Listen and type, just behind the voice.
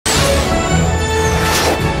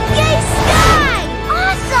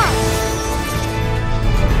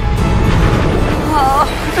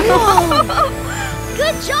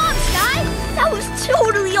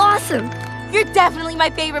You're definitely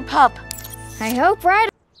my favorite pup. I hope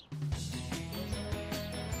Ryder...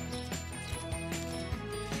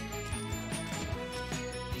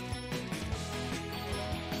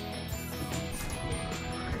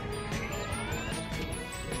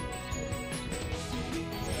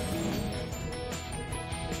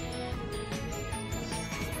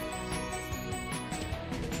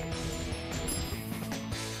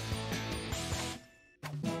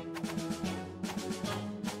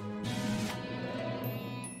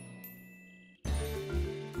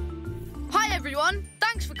 Everyone,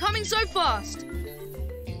 thanks for coming so fast.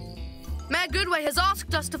 Mayor Goodway has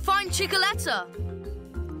asked us to find Chickaletta.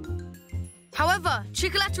 However,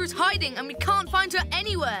 Chickaletta is hiding and we can't find her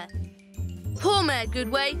anywhere. Poor Mayor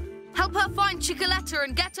Goodway. Help her find Chickaletta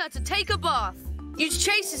and get her to take a bath. Use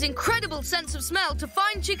Chase's incredible sense of smell to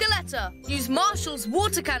find Chickaletta. Use Marshall's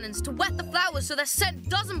water cannons to wet the flowers so their scent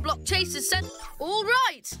doesn't block Chase's scent. All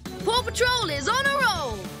right, PAW Patrol is on a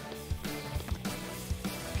roll.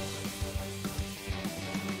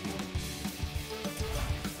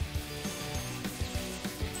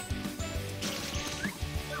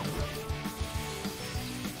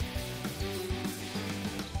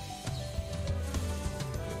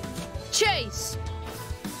 Chase!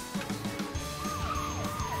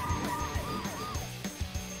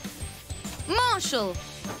 Marshall!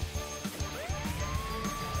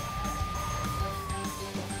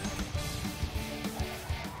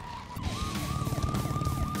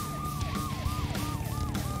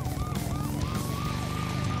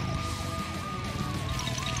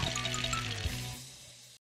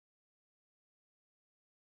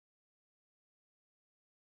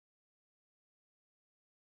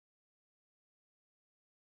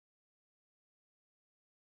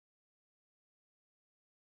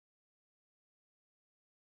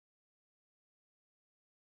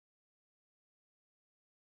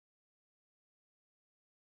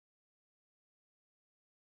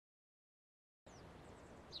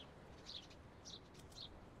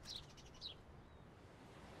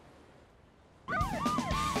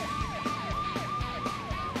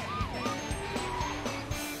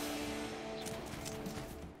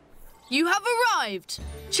 You have arrived!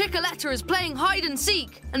 Chickaletta is playing hide and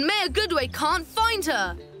seek, and Mayor Goodway can't find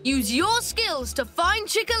her. Use your skills to find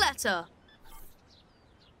Chickaletta.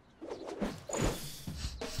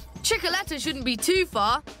 Chickaletta shouldn't be too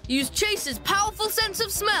far. Use Chase's powerful sense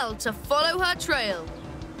of smell to follow her trail.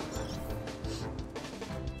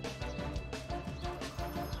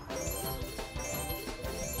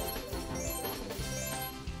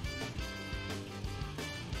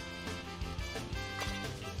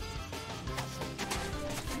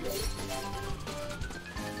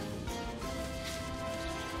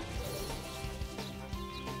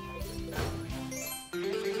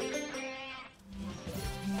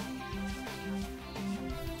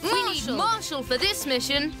 Marshall for this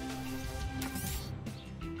mission.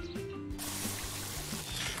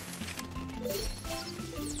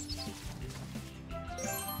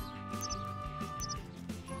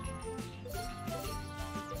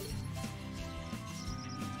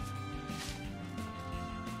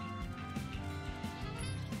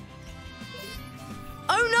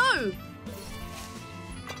 Oh no!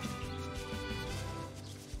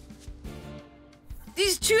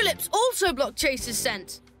 These tulips also block Chase's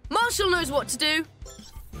scent. Marshall knows what to do.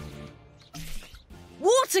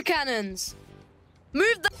 Water cannons!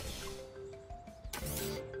 Move the...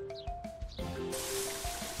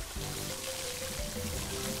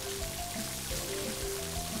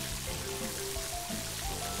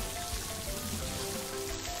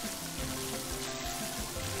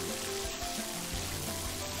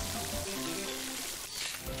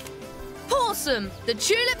 Awesome! The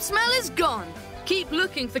tulip smell is gone. Keep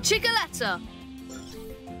looking for Chickaletta.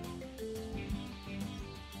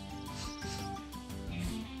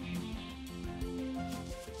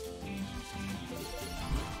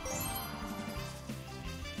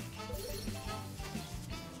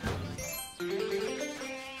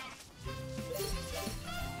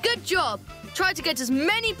 Good job! Try to get as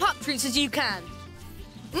many pup treats as you can.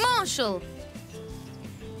 Marshall!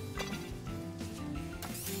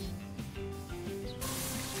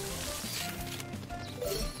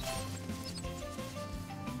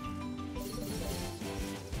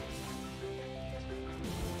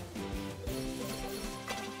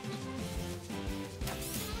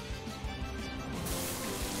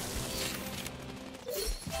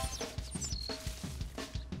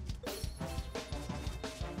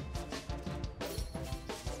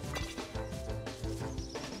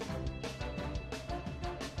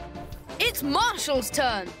 It's Marshall's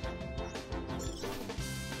turn.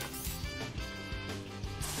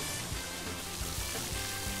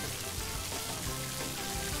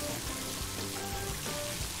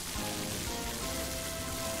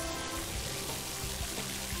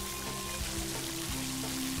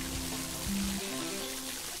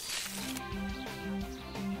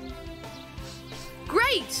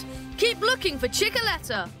 Great! Keep looking for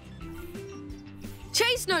Chickaletta.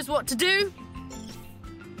 Chase knows what to do.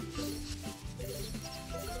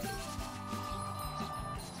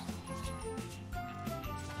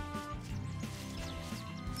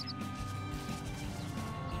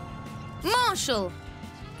 Marshall.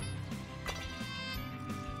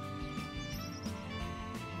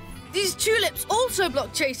 These tulips also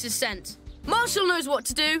block Chase's scent. Marshall knows what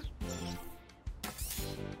to do.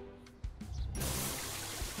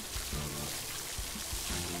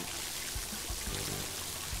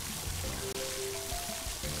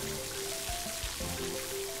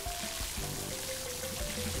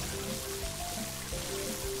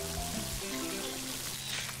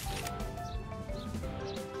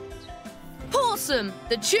 Awesome!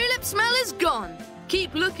 The tulip smell is gone.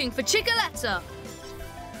 Keep looking for Chickaletta.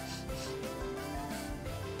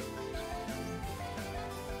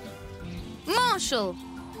 Marshall.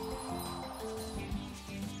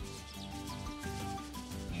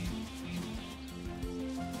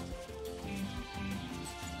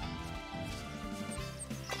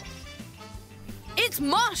 It's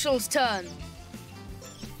Marshall's turn.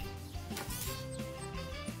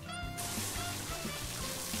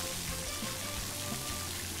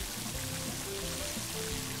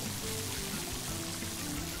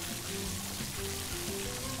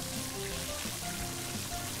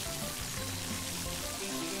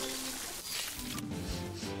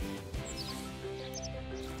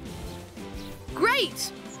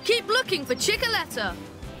 Great! Keep looking for Chickaletta.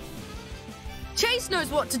 Chase knows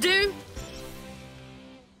what to do.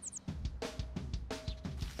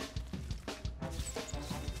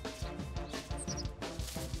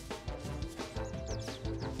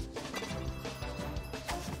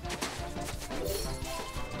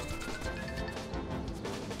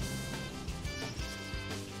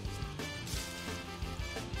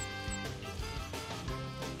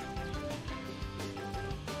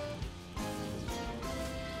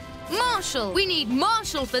 Marshall! We need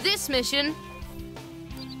Marshall for this mission.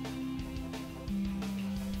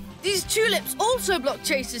 These tulips also block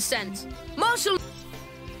Chase's scent. Marshall...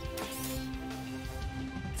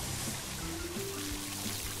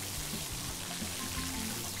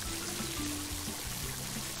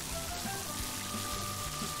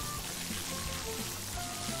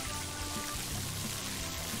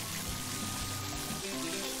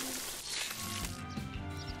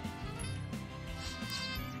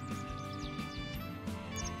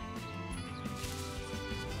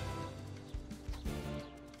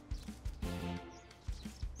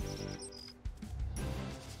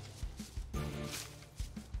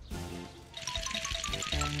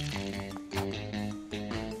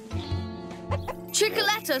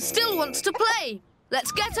 Chickaletta still wants to play.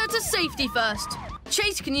 Let's get her to safety first.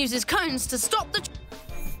 Chase can use his cones to stop the...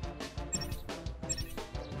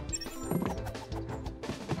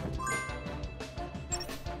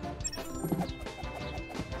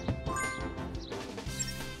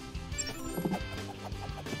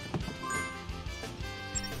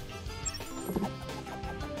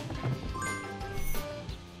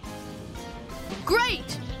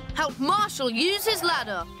 Great! Help Marshall use his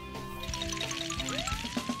ladder.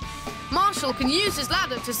 Marshall can use his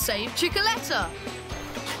ladder to save Chickaletta.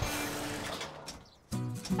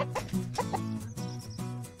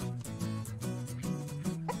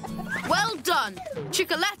 Well done!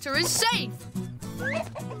 Chickaletta is safe.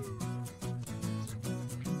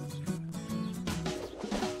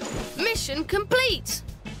 Mission complete.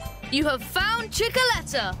 You have found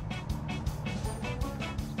Chickaletta.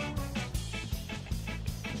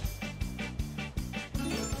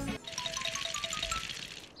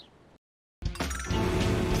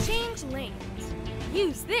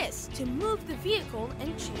 Use this to move the vehicle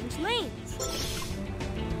and change lanes.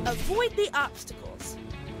 Avoid the obstacles.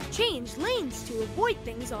 Change lanes to avoid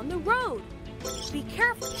things on the road. Be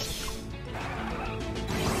careful.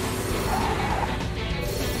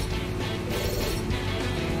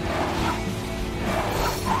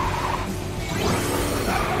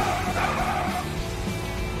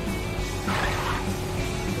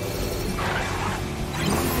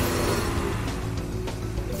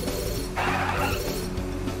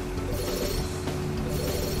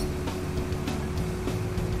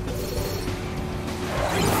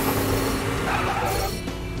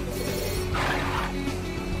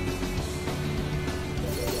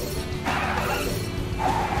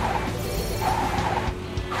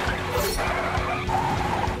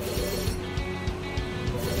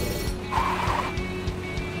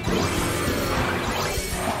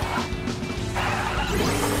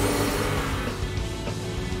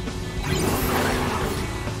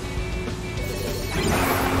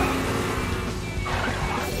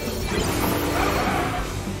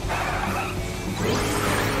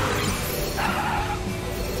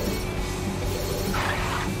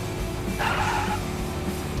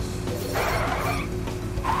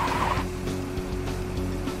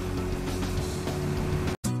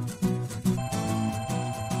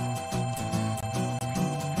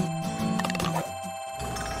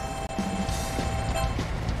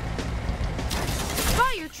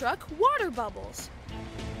 truck water bubbles.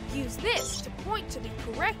 Use this to point to the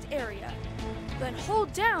correct area. Then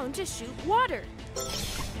hold down to shoot water.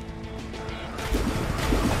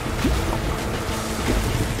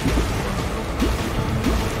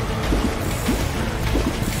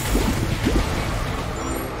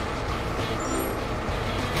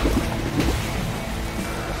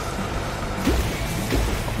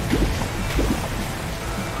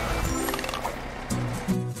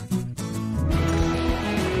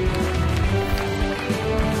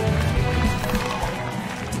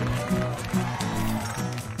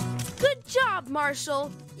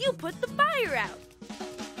 Marshall, you put the fire out.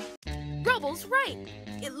 Rubble's right.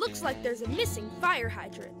 It looks like there's a missing fire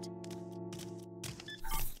hydrant.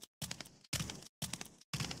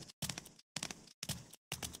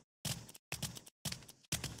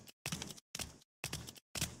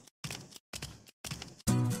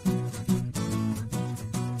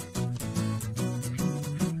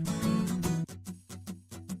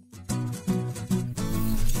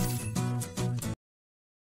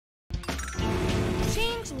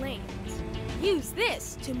 Lanes. Use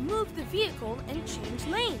this to move the vehicle and change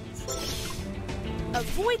lanes.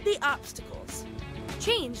 Avoid the obstacles.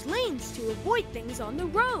 Change lanes to avoid things on the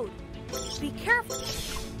road. Be careful.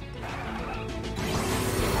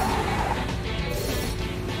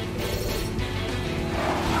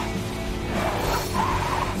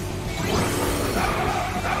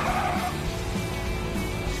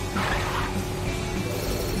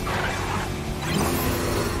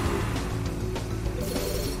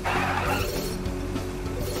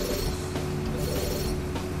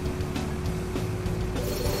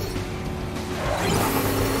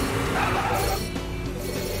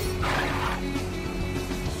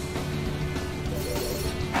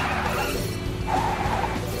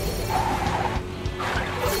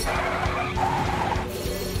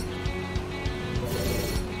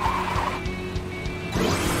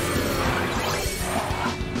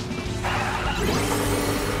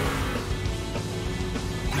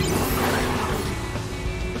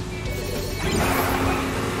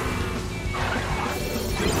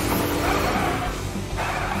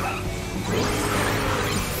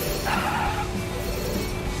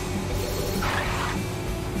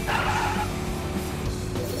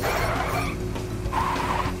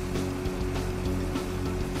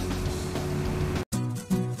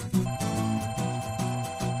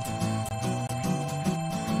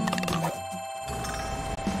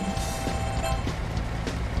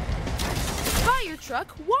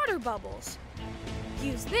 Truck water bubbles.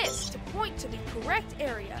 Use this to point to the correct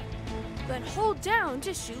area. Then hold down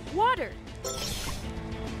to shoot water.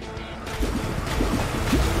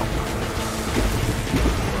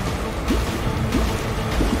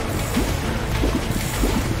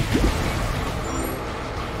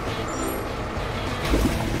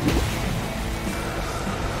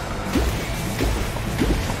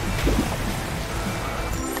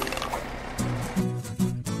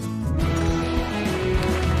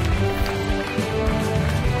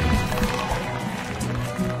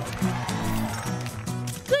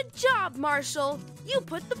 Marshall, you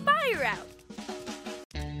put the fire out.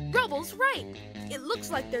 Rubble's right. It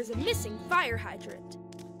looks like there's a missing fire hydrant.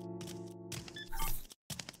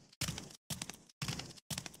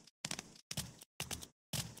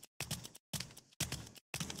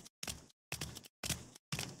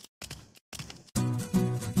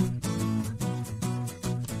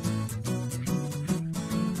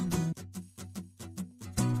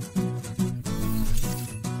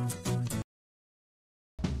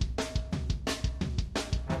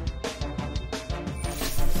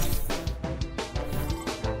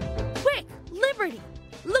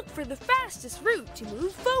 Look for the fastest route to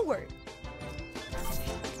move forward.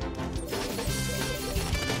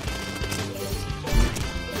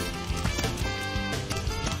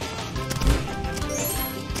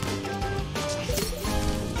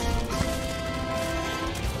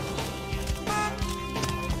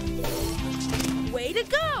 Way to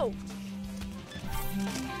go!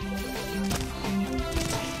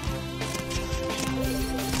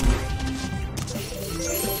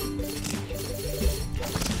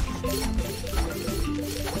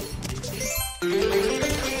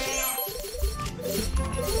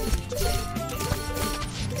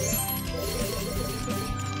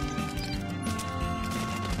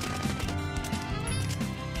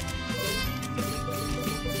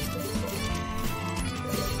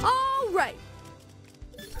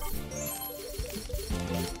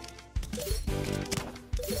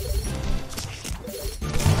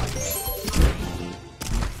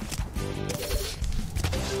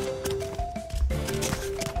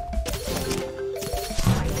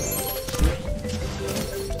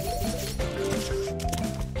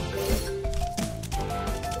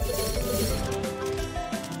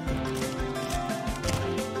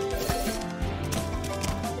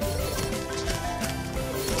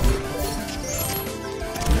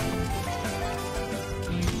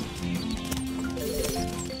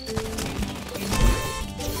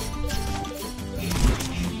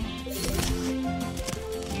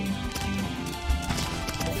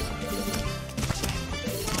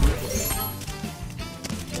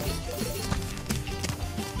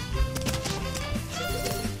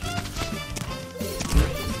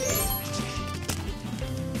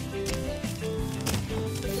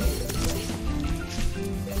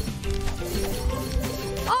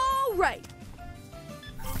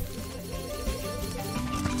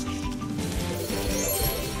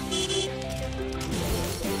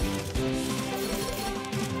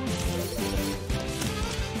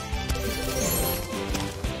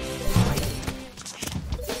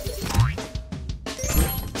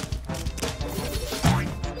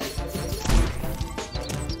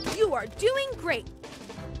 are doing great.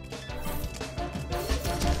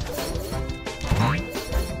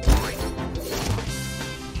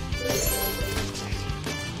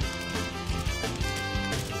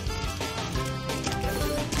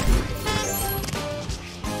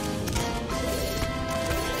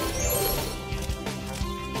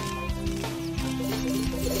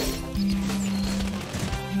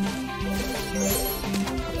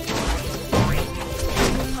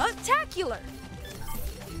 Spectacular!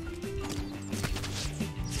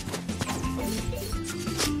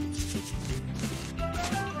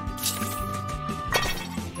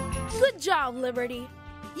 Good job, Liberty.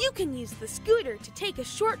 You can use the scooter to take a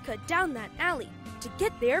shortcut down that alley to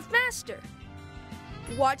get there faster.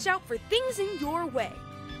 Watch out for things in your way.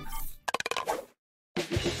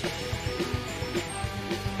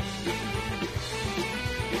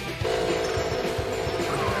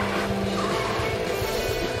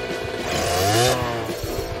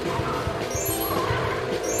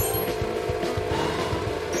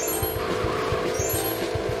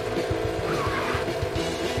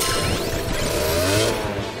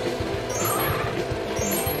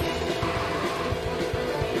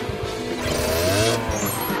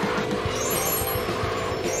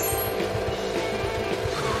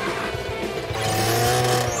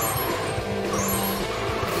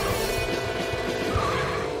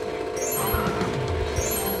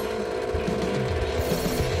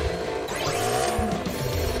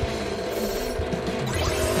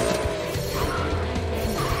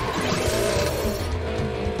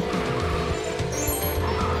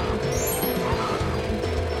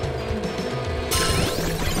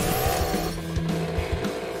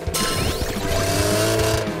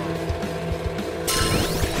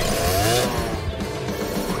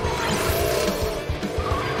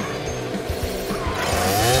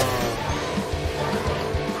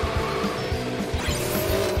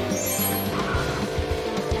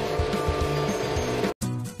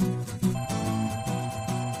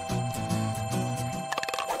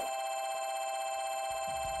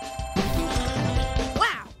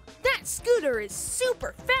 Is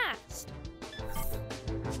super fast.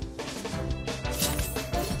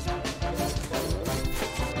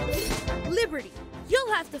 Liberty,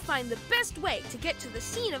 you'll have to find the best way to get to the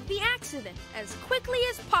scene of the accident as quickly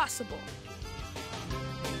as possible.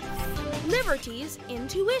 Liberty's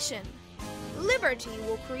intuition. Liberty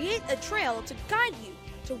will create a trail to guide you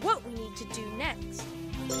to what we need to do next.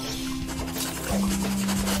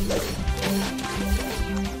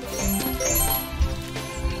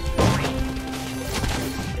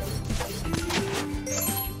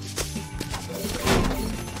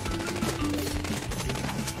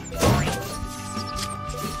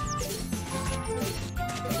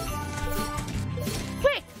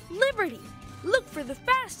 Look for the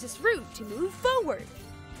fastest route to move forward.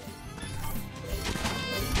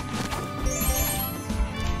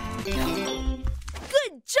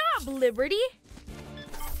 Good job, Liberty!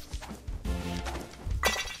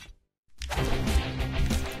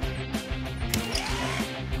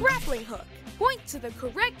 Grappling hook. Point to the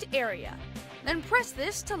correct area. Then press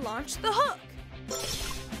this to launch the hook.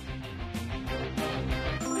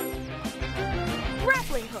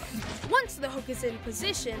 Grappling hook. Once the hook is in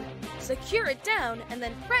position, secure it down and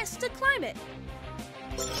then press to climb it.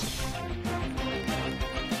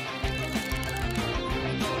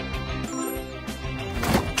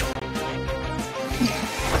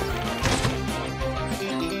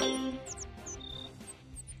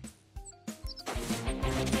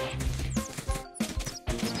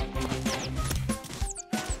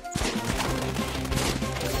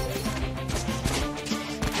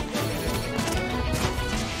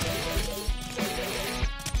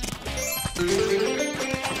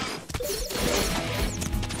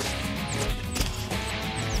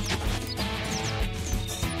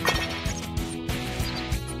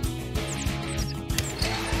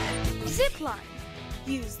 Zipline.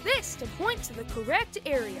 Use this to point to the correct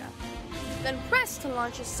area. Then press to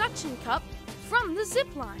launch a suction cup from the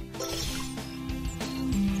zipline.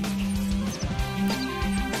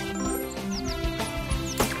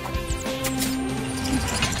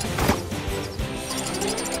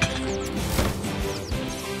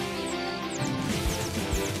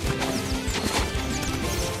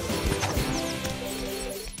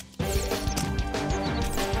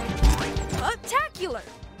 Spectacular!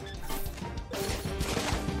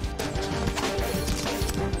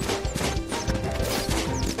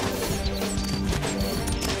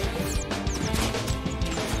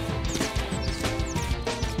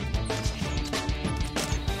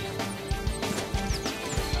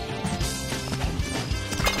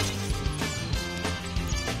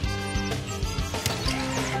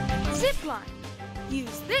 line.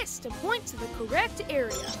 Use this to point to the correct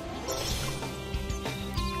area.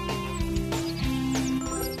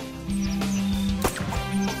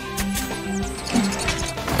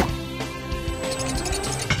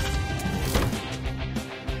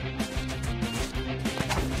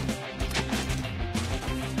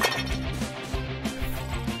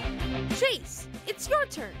 Chase, it's your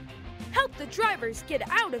turn. Help the drivers get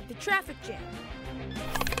out of the traffic jam.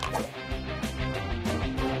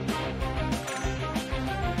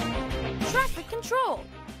 Traffic control.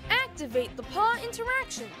 Activate the paw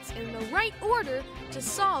interactions in the right order to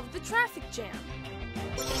solve the traffic jam.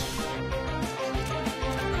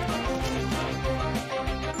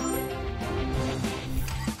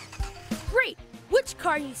 Great! Which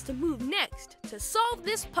car needs to move next to solve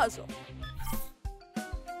this puzzle?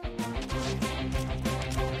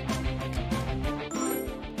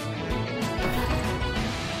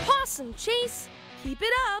 Awesome, Chase! Keep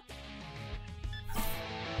it up!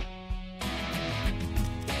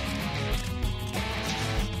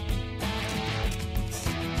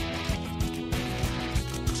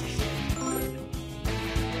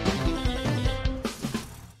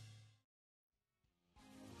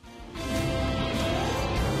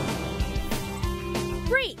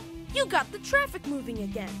 Great! You got the traffic moving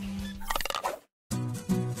again.